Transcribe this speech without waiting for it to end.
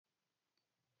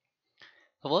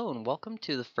Hello and welcome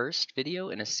to the first video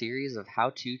in a series of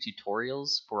how-to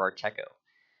tutorials for Arteco.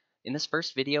 In this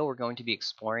first video, we're going to be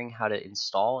exploring how to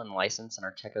install and license an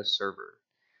Arteco server.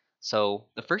 So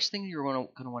the first thing you're going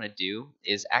to want to do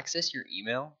is access your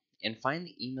email and find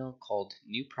the email called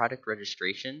New Product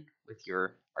Registration with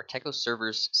your Arteco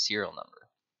server's serial number.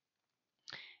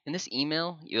 In this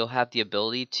email, you'll have the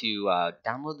ability to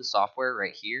download the software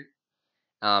right here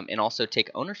and also take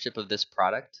ownership of this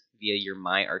product via your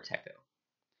My Arteco.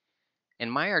 In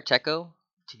My Arteco,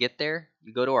 to get there,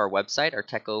 you go to our website,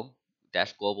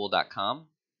 arteco-global.com,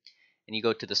 and you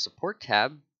go to the Support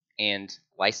tab and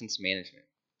License Management.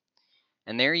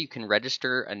 And there you can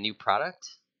register a new product,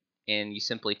 and you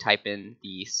simply type in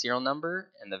the serial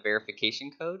number and the verification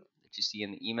code that you see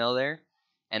in the email there,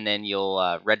 and then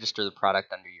you'll register the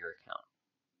product under your account.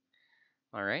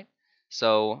 All right,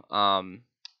 so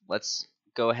let's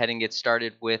go ahead and get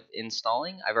started with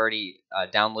installing. I've already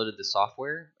downloaded the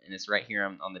software and it's right here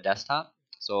on the desktop.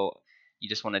 So you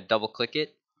just want to double click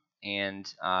it, and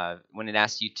when it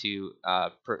asks you to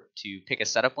pick a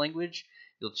setup language,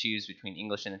 you'll choose between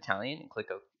English and Italian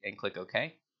and click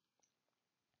OK.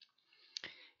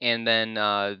 And then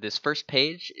this first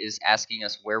page is asking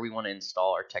us where we want to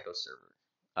install our Arteco server.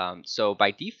 So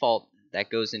by default, that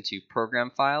goes into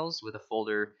program files with a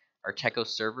folder Arteco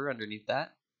server underneath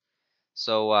that.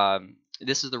 So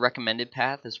this is the recommended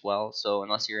path as well. So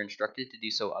unless you're instructed to do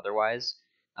so otherwise,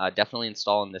 definitely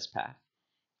install in this path.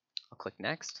 I'll click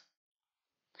next.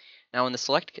 Now in the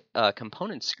select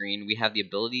components screen, we have the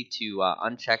ability to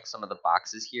uncheck some of the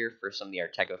boxes here for some of the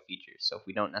Arteco features. So if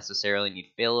we don't necessarily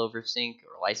need failover sync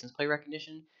or license plate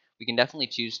recognition, we can definitely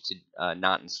choose to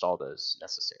not install those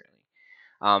necessarily.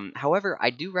 However,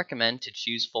 I do recommend to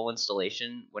choose full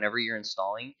installation whenever you're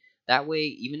installing. That way,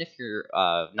 even if you're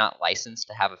not licensed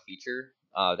to have a feature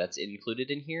that's included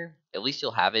in here, at least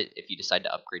you'll have it if you decide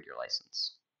to upgrade your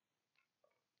license.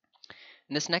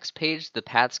 In this next page, the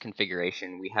paths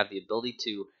configuration, we have the ability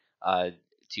to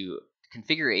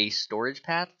configure a storage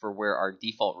path for where our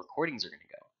default recordings are going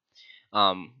to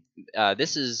go.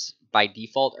 This is by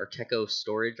default Arteco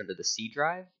storage under the C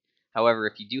drive. However,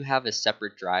 if you do have a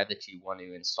separate drive that you want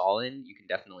to install in, you can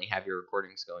definitely have your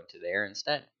recordings going to there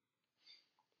instead.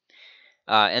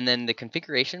 And then the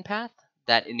configuration path,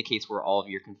 that indicates where all of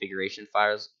your configuration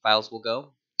files will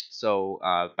go. So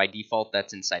by default,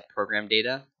 that's inside program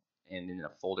data and in a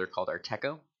folder called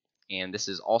Arteco. And this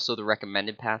is also the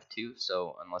recommended path too,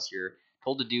 so unless you're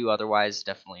told to do otherwise,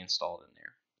 definitely install it in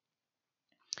there.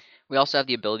 We also have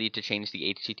the ability to change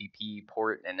the HTTP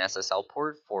port and SSL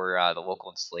port for the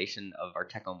local installation of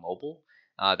Arteco Mobile.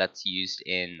 That's used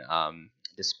in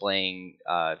displaying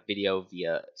video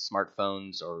via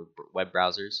smartphones or web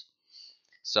browsers.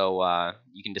 So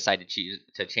you can decide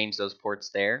to change those ports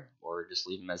there, or just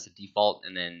leave them as the default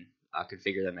and then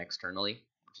configure them externally,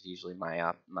 which is usually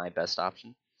my best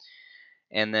option.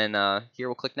 And then here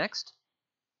we'll click next.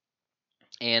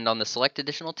 And on the select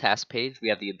additional task page, we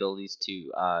have the abilities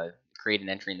to create an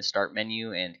entry in the start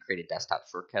menu and create a desktop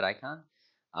shortcut icon.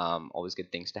 Always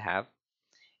good things to have.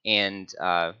 And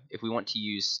if we want to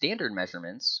use standard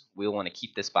measurements, we'll want to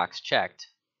keep this box checked.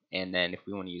 And then if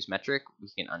we want to use metric, we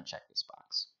can uncheck this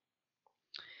box.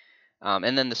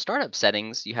 And then the startup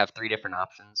settings, you have 3 different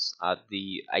options.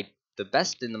 The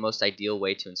best and the most ideal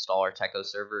way to install our Arteco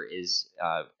server is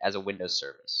as a Windows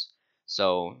service.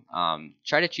 So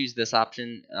try to choose this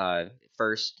option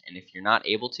first, and if you're not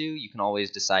able to, you can always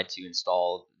decide to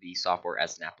install the software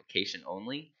as an application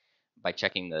only by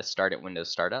checking the Start at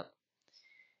Windows Startup.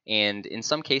 And in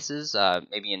some cases,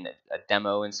 maybe in a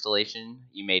demo installation,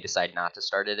 you may decide not to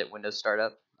start it at Windows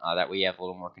Startup. That way you have a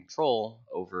little more control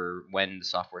over when the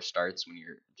software starts when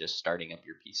you're just starting up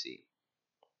your PC.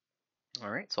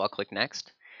 All right, so I'll click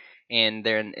Next. And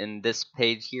then in this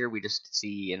page here, we just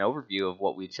see an overview of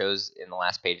what we chose in the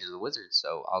last page of the wizard.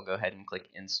 So I'll go ahead and click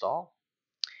Install.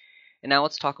 And now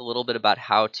let's talk a little bit about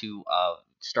how to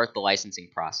start the licensing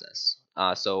process.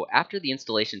 So after the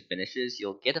installation finishes,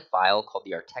 you'll get a file called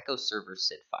the Arteco Server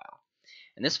SID file.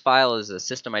 And this file is a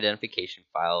system identification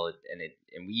file, and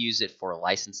we use it for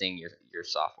licensing your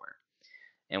software.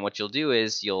 And what you'll do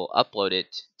is you'll upload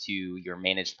it to your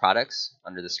managed products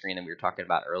under the screen that we were talking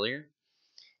about earlier.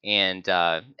 And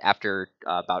after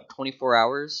about 24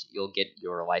 hours, you'll get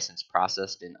your license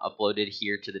processed and uploaded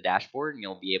here to the dashboard, and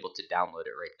you'll be able to download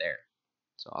it right there.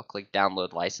 So I'll click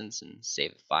Download License and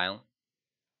save the file.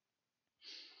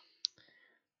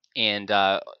 And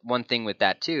one thing with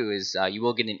that too is you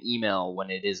will get an email when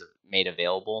it is made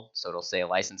available. So it'll say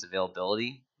license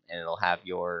availability, and it'll have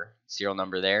your serial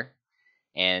number there.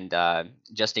 And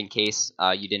just in case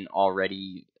you didn't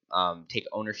already take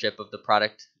ownership of the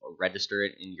product or register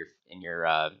it in your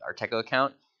Arteco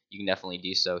account, you can definitely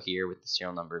do so here with the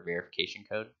serial number verification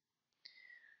code.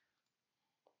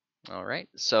 All right,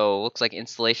 so looks like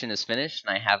installation is finished,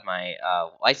 and I have my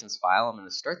license file. I'm going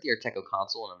to start the Arteco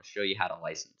console, and I'm going to show you how to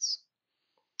license.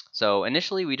 So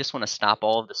initially, we just want to stop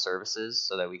all of the services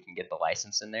so that we can get the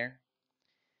license in there.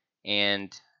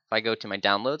 And if I go to my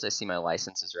downloads, I see my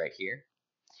license is right here.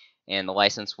 And the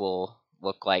license will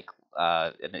look like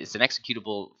it's an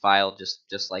executable file,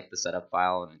 just like the setup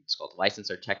file, and it's called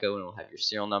license Arteco, and it'll have your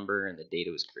serial number and the date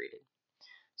it was created.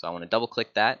 So I want to double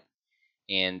click that,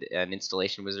 and an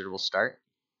installation wizard will start.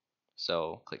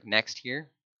 So click next here,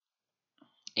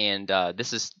 and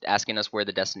this is asking us where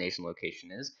the destination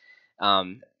location is.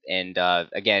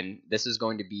 Again, this is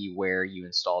going to be where you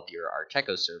installed your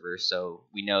Arteco server. So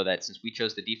we know that since we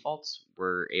chose the defaults,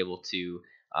 we're able to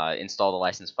install the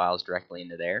license files directly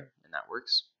into there, and that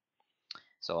works.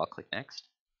 So I'll click next.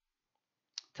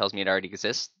 It tells me it already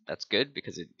exists. That's good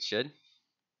because it should.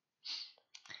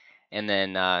 And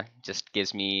then just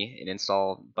gives me an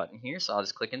install button here, so I'll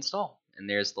just click install. And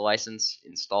there's the license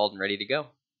installed and ready to go.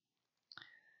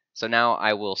 So now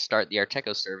I will start the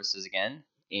Arteco services again.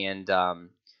 And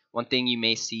one thing you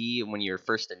may see when you're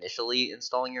first initially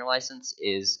installing your license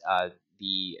is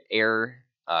the error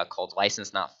called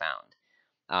license not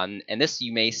found. And this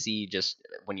you may see just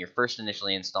when you're first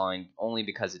initially installing, only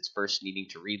because it's first needing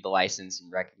to read the license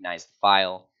and recognize the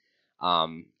file.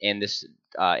 And this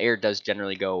error does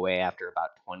generally go away after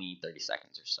about 20-30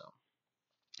 seconds or so.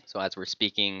 So as we're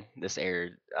speaking, this error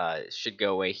should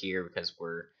go away here because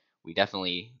we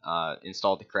definitely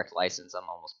installed the correct license. I'm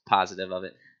almost positive of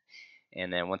it.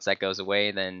 And then once that goes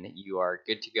away, then you are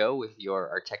good to go with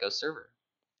your Arteco server.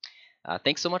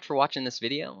 Thanks so much for watching this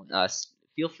video.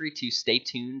 Feel free to stay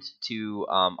tuned to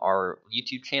our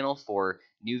YouTube channel for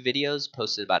new videos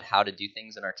posted about how to do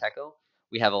things in Arteco.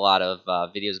 We have a lot of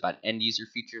videos about end user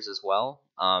features as well,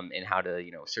 and how to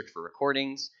search for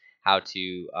recordings, how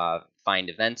to find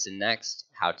events in Next,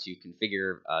 how to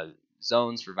configure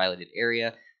zones for violated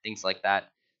area, things like that.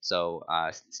 So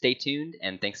stay tuned,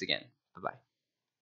 and thanks again. Bye-bye.